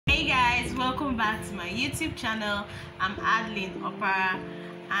guys, welcome back to my YouTube channel. I'm Adeline Opara,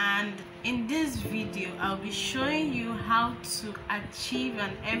 and in this video I'll be showing you how to achieve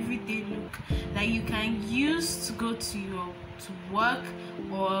an everyday look that you can use to go to work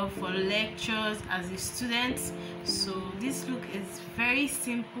or for lectures as a student. So this look is very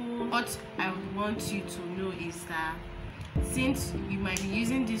simple. What I want you to know is that since you might be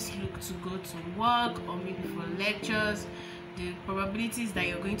using this look to go to work or maybe for lectures, the probabilities that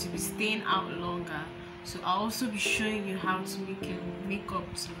you're going to be staying out longer. So I'll also be showing you how to make your makeup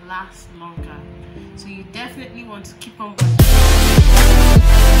to last longer. So you definitely want to keep on watching.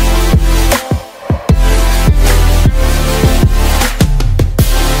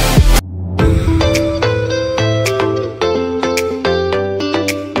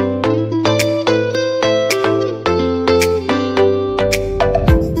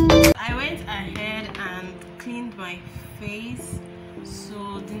 Face.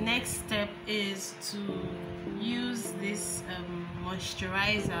 So the next step is to use this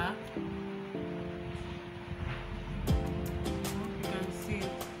moisturizer. You can see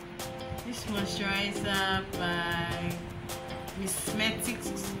this moisturizer by Iksonmusic.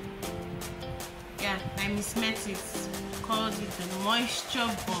 Yeah, by Iksonmusic, called it the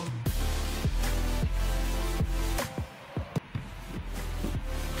Moisture Bomb.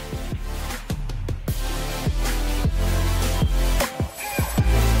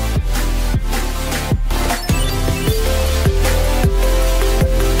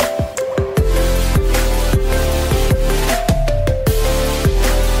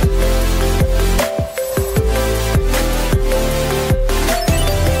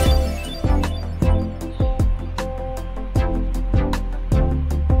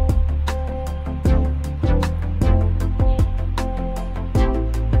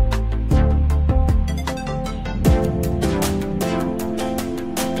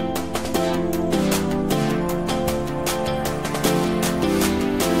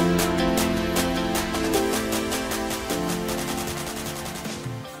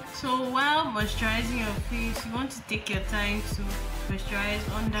 Moisturizing your face, you want to take your time to moisturize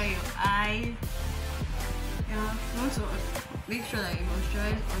under your eye. Yeah, you want to make sure that you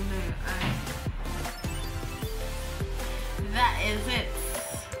moisturize under your eye. That is it.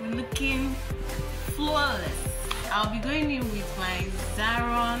 We're looking flawless. I'll be going in with my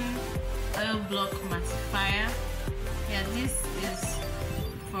Zaron Oil Block Mattifier. Yeah, this is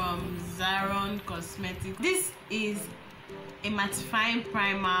from Zaron Cosmetics. This is a mattifying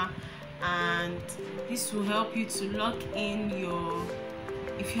primer, and this will help you to lock in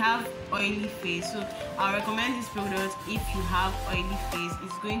if you have oily face. So I'll recommend this product if you have oily face.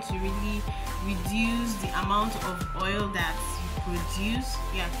 It's going to really reduce the amount of oil that you produce.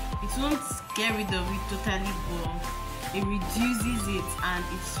 Yeah, it won't get rid of it totally, but it reduces it, and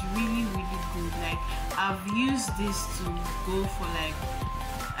it's really good. Like, I've used this to go for, like,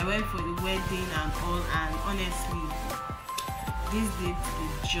 I went for the wedding and all, and honestly this did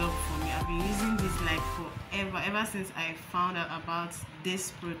the job for me. I've been using this like forever. Ever since I found out about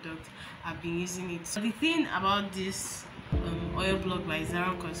this product, I've been using it. So the thing about this oil block by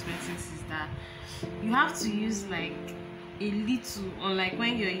Zaron Cosmetics is that you have to use like a little, unlike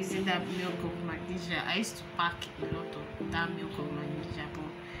when you're using that milk of magnesia. I used to pack a lot of that milk of magnesia,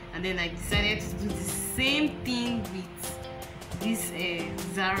 and then I decided to do the same thing with this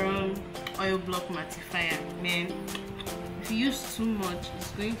Zaron oil block mattifier. Man, if you use too much,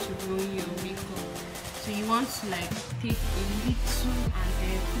 it's going to ruin your makeup. So you want to like take a little and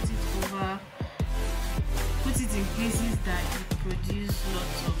then put it in places that you produce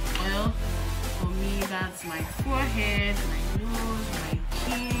lots of oil. For me, that's my forehead, my nose, my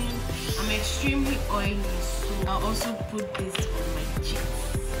chin. I'm extremely oily, so I'll also put this on my cheeks.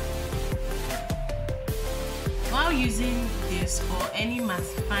 While using this or any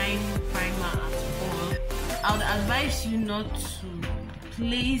mattifying primer at all, I would advise you not to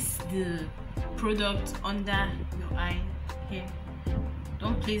place the product under your eye here.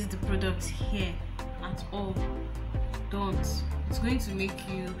 Don't place the product here at all. Don't. It's going to make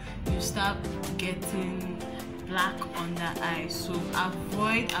you start getting black under eye. So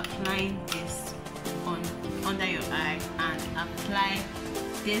avoid applying this under your eye, and apply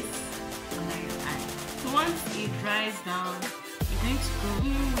this under your eye. So once it dries down, we're going to go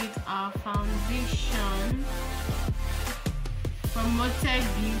in with our foundation from Motel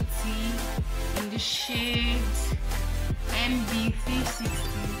Beauty in the shade MB360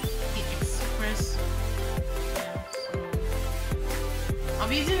 Express. Yeah, so I'll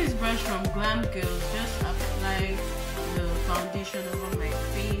be using this brush from Glam Girls. Just apply the foundation over my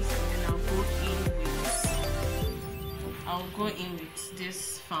face, and then I'll go in with I'll go in with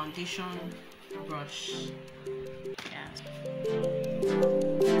this foundation brush.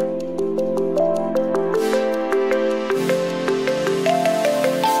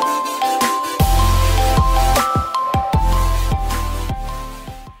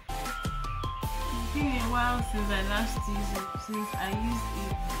 Since I last used it, since I used a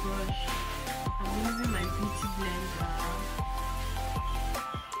brush, I'm using my beauty blender.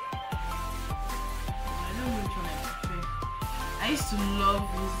 I don't know which one I prefer. I used to love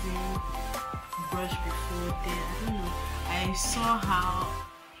using brush before then. I don't know. I saw how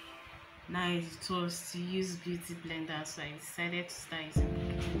nice it was to use beauty blender, so I decided to start using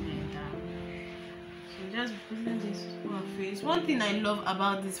beauty blender. So just putting this on my face. One thing I love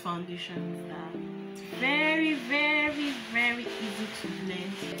about this foundation is that very easy to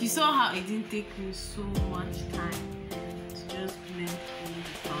blend. You saw how it didn't take me so much time to just blend in the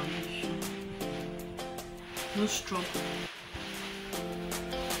foundation. No struggle.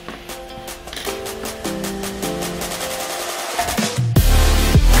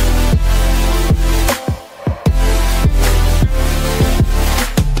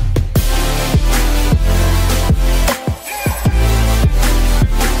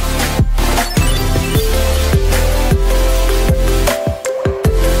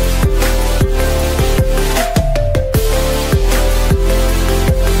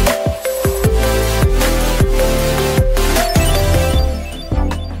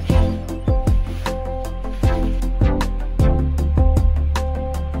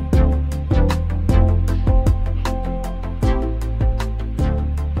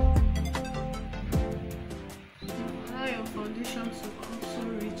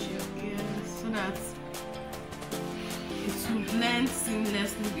 Blend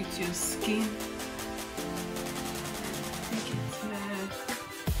seamlessly with your skin.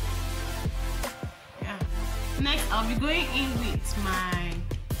 Yeah. Next, I'll be going in with my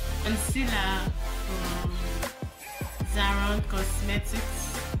concealer from Zaron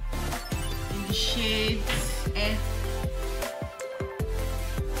Cosmetics in the shade F.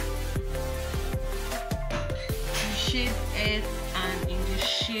 The shade F and in the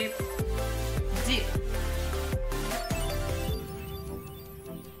shape Dip.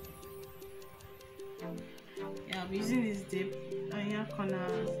 Yeah, I'll be using this dip on your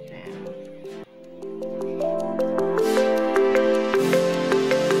corners then.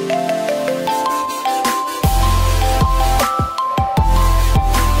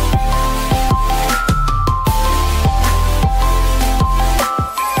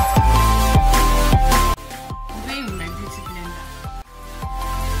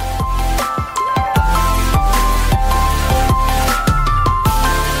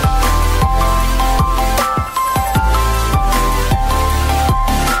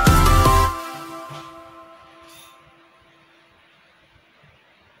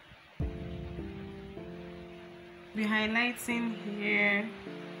 Be highlighting here,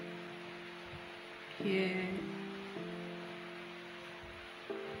 here,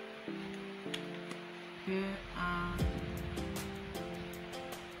 here,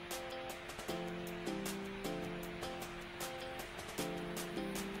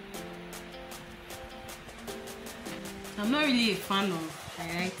 I'm not really a fan of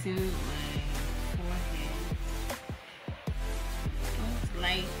highlighting my forehead. I don't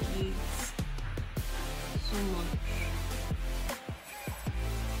like it so much.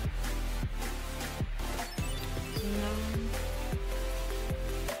 So now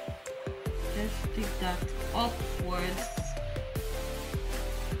let's take that upwards.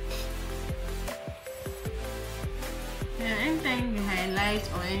 Yeah, anytime you highlight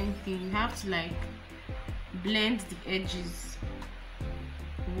or anything, you have to like blend the edges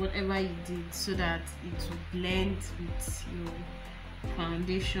of whatever you did so that it will blend with your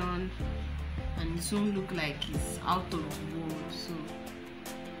foundation and it won't look like it's out of the world. So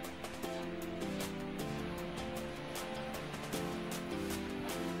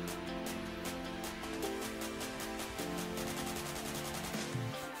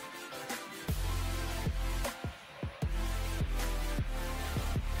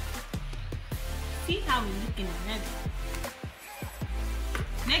see how we're looking already.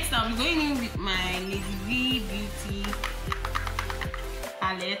 Next, I'll be going in with my Lady V Beauty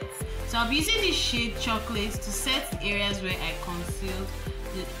palette. So I'll be using this shade Chocolate to set the areas where I concealed,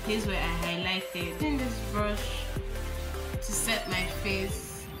 the place where I highlighted. Using this brush to set my face.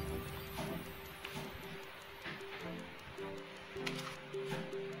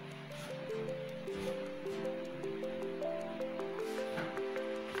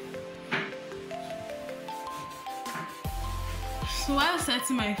 So while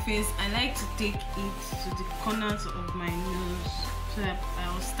setting my face, I like to take it to the corners of my nose so that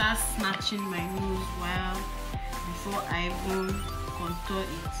I will start snatching my nose before I even contour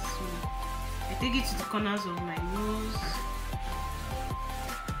it. So I take it to the corners of my nose.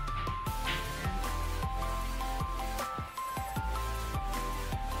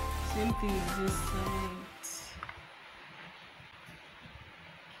 Same thing with this side.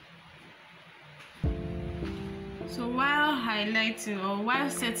 So while highlighting or while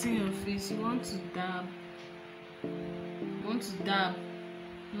setting your face, you want to dab.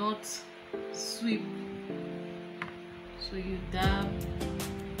 Not sweep. So you dab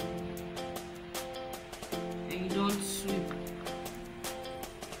and you don't sweep.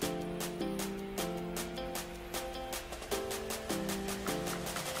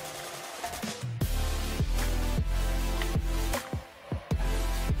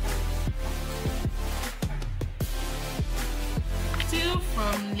 Still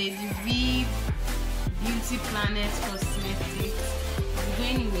from Lady V Beauty Planet Cosmetics,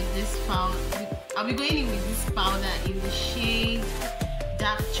 I'll be going in with this powder in the shade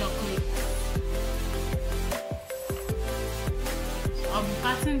Dark Chocolate. So I'll be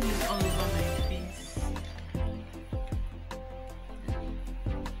patting this all over my face.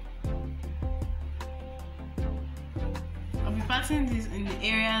 I'll be patting this in the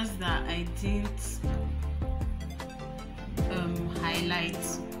areas that I didn't highlight.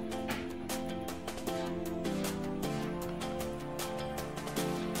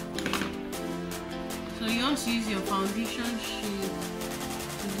 So you want to use your foundation shade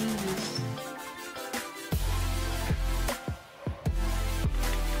to do this.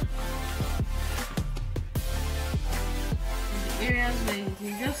 In the areas where you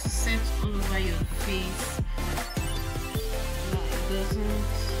can just set all over your face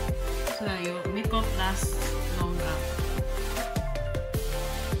so that your makeup lasts longer.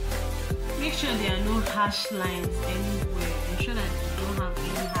 Make sure there are no harsh lines anywhere. Ensure that you don't have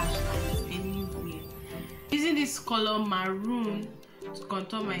any harsh lines anywhere. Using this color maroon to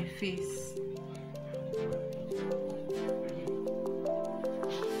contour my face.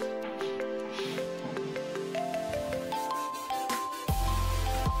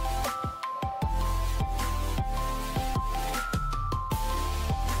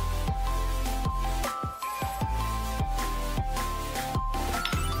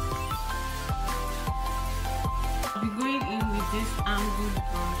 I'll be going in with this angled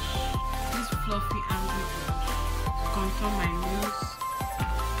brush, this fluffy angled brush to contour my nose,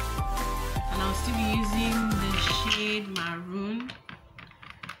 and I'll still be using the shade maroon.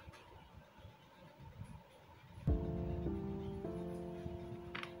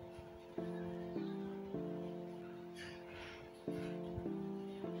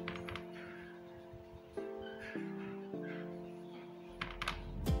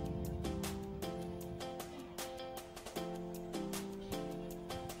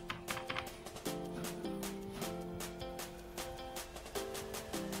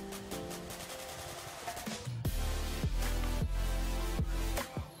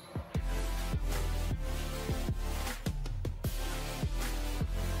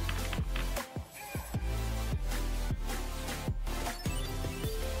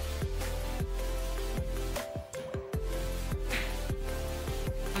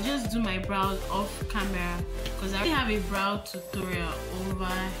 I'll just do my brows off camera because I already have a brow tutorial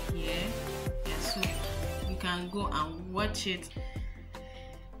over here. Yeah, so you can go and watch it.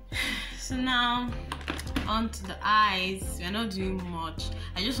 So now on to the eyes. We're not doing much.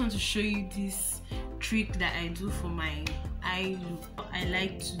 I just want to show you this trick that I do for my eye look. What I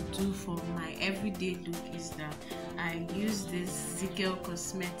like to do for my everyday look is that I use this Iksonmusic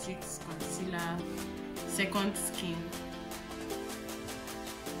Cosmetics concealer Second Skin.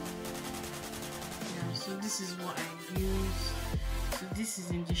 So this is what I use. So this is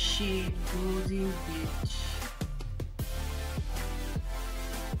in the shade Golden Beige.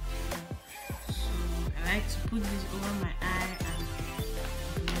 So I like to put this over my eye and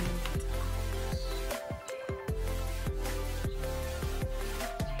blend it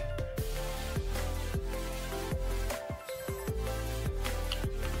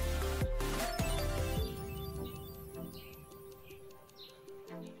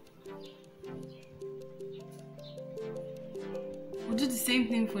We'll do the same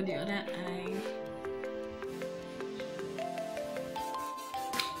thing for the other eye.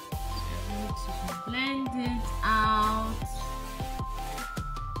 So I'm going to blend it out.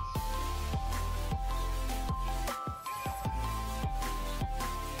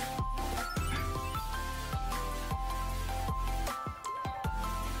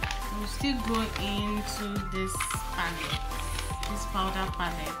 We'll still go into this palette. this powder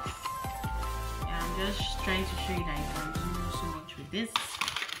palette. Yeah, I'm just trying to show you that you can do so much with this.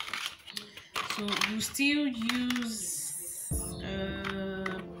 So you still use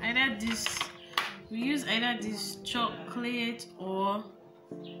either this chocolate or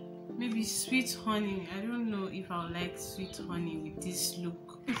maybe sweet honey. I don't know if I would like sweet honey with this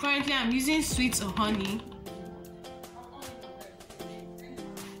look. Currently I'm using sweet honey.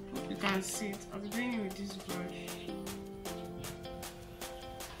 You can see it. I'll be doing it with this brush.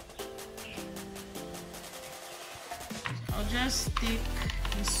 I'll just take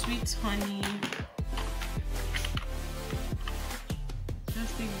the sweet honey.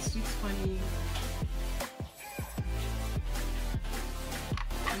 Just take the sweet honey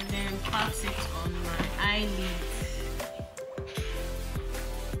and then pat it on my eyelid.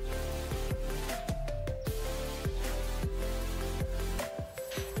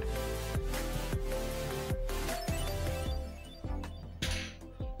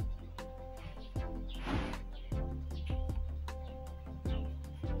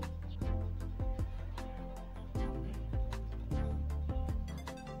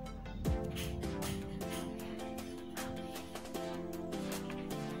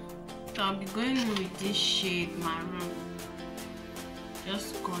 So I'll be going with this shade maroon.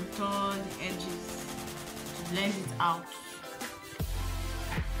 Just contour the edges to blend it out.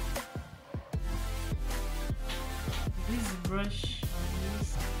 This brush I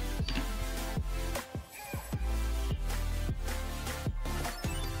use.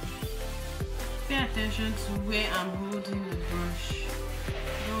 Pay attention to where I'm holding the brush.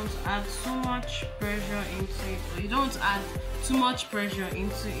 Don't add so much pressure into it, or you don't add too much pressure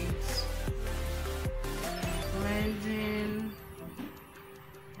into it. Blending,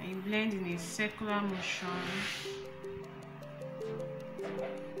 and you blend in a circular motion.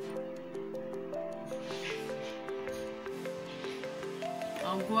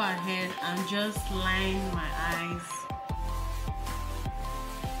 I'll go ahead and just line my eyes.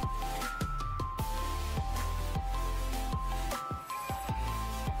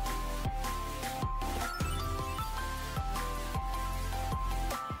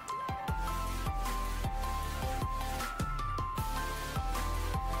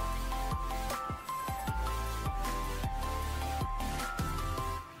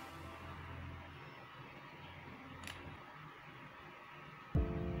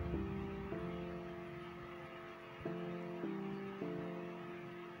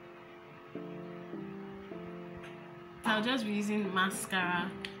 I'll just be using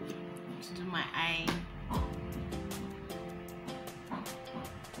mascara to do my eye.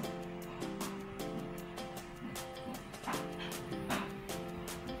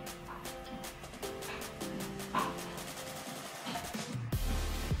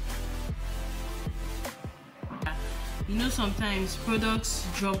 You know, sometimes products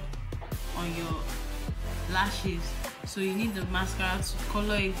drop on your lashes, so you need the mascara to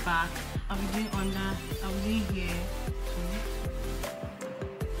color it back. I'll be doing under, I'll be doing here too.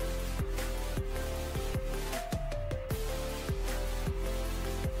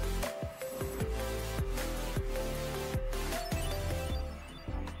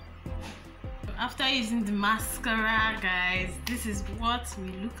 After using the mascara, guys, this is what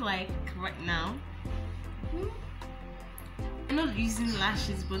we look like right now. I'm not using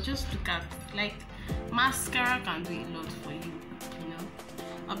lashes, but just look at, like, mascara can do a lot for you, you know.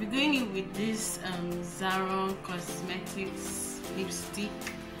 I'll be going in with this Zara Cosmetics lipstick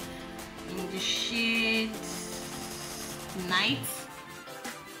in the shade Night.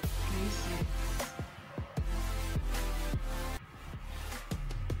 Can you see it?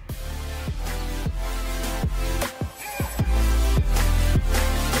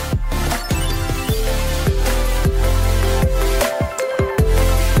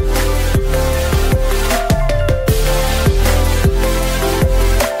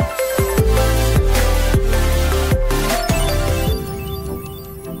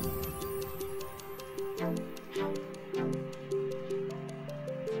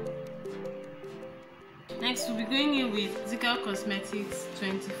 Next, we'll be going in with Zara Cosmetics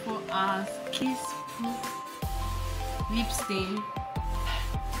 24 Hours Kiss Proof Lip Stain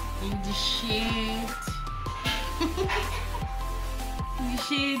in the shade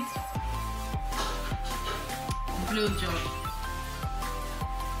Blowjob.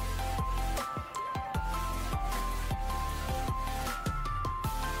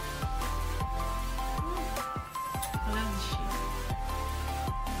 I love the shade.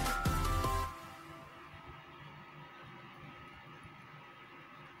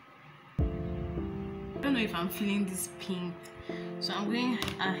 I don't know if I'm feeling this pink, so I'm going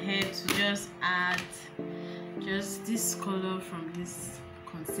ahead to just add just this color from this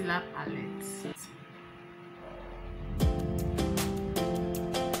concealer palette.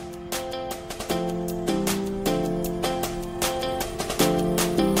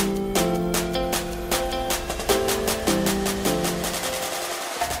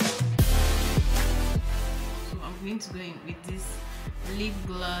 To go in with this lip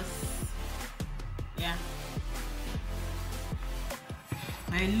gloss. Yeah,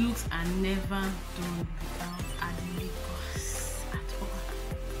 my looks are never done without adding lip gloss at all.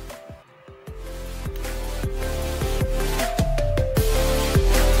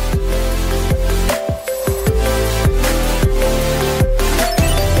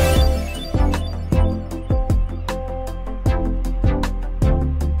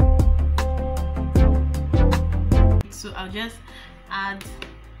 So I'll just add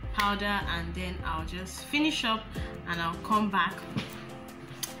powder and then I'll just finish up and I'll come back.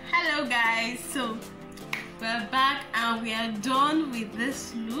 Hello guys, so we're back and we are done with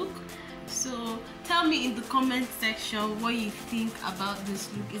this look. So tell me in the comment section what you think about this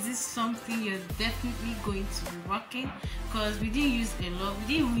look. Is this something you're definitely going to be rocking? Because we didn't use a lot.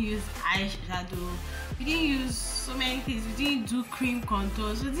 We didn't even use eyeshadow. We didn't use so many things. We didn't do cream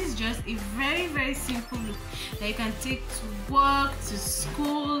contour. So this is just a very simple look that you can take to work, to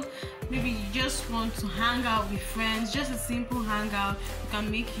school. Maybe you just want to hang out with friends, just a simple hangout. You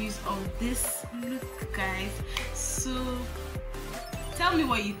can make use of this look, guys. So tell me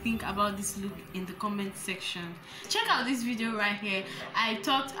what you think about this look in the comment section. Check out this video right here. I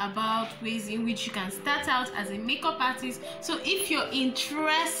talked about ways in which you can start out as a makeup artist. So if you're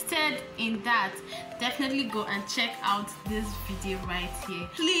interested in that, definitely go and check out this video right here.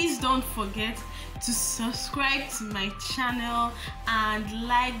 Please don't forget to subscribe to my channel and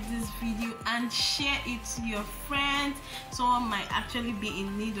like this video and share it to your friends. Someone might actually be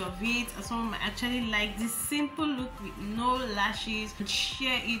in need of it, or someone might actually like this simple look with no lashes.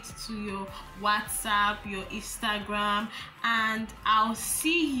 Share it to your WhatsApp, your Instagram, and I'll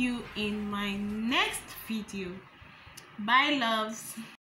see you in my next video. Bye loves.